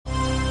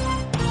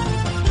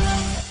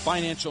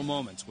Financial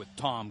Moments with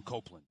Tom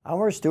Copeland.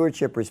 Our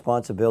stewardship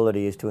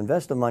responsibility is to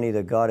invest the money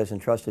that God has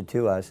entrusted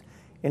to us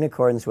in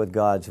accordance with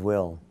God's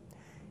will.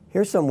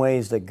 Here's some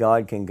ways that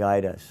God can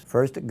guide us.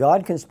 First,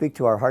 God can speak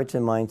to our hearts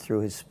and minds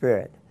through His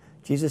Spirit.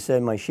 Jesus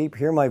said, "My sheep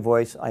hear my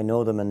voice, I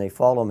know them, and they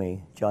follow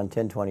me," John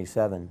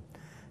 10:27.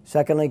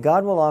 Secondly,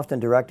 God will often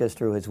direct us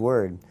through His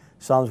Word.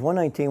 Psalms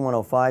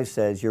 119:105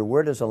 says, "Your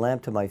word is a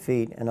lamp to my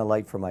feet and a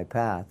light for my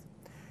path."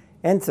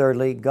 And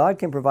thirdly, God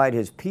can provide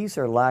His peace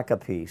or lack of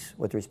peace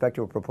with respect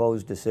to a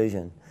proposed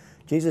decision.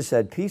 Jesus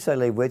said, "Peace I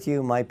leave with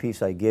you, my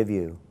peace I give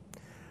you."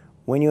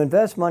 When you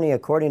invest money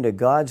according to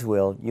God's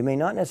will, you may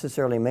not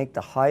necessarily make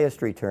the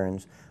highest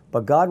returns,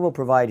 but God will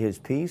provide His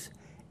peace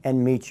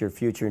and meet your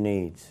future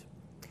needs.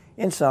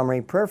 In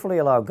summary, prayerfully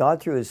allow God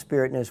through His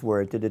Spirit and His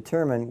Word to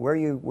determine where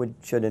you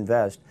should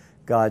invest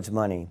God's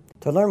money.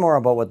 To learn more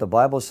about what the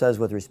Bible says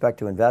with respect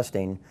to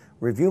investing,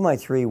 review my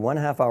 3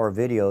 one-half-hour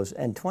videos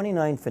and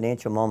 29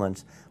 financial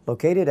moments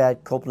located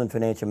at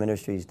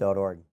CopelandFinancialMinistries.org.